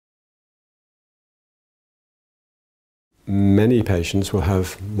Many patients will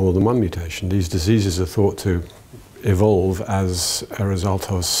have more than one mutation. These diseases are thought to evolve as a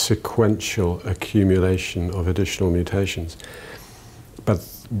result of sequential accumulation of additional mutations. But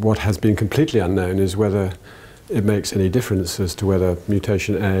what has been completely unknown is whether it makes any difference as to whether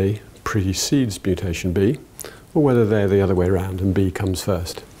mutation A precedes mutation B, or whether they're the other way around and B comes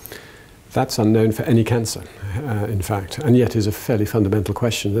first. That's unknown for any cancer, in fact, and yet is a fairly fundamental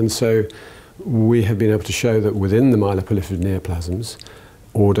question. And so we have been able to show that within the myeloproliferative neoplasms,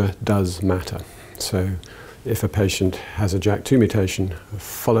 order does matter. So if a patient has a JAK2 mutation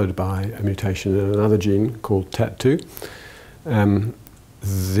followed by a mutation in another gene called TET2,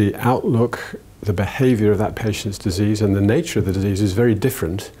 the outlook, the behavior of that patient's disease and the nature of the disease is very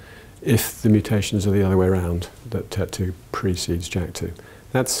different if the mutations are the other way around, that TET2 precedes JAK2.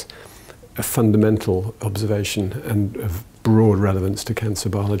 That's a fundamental observation and of broad relevance to cancer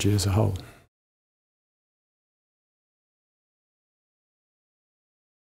biology as a whole.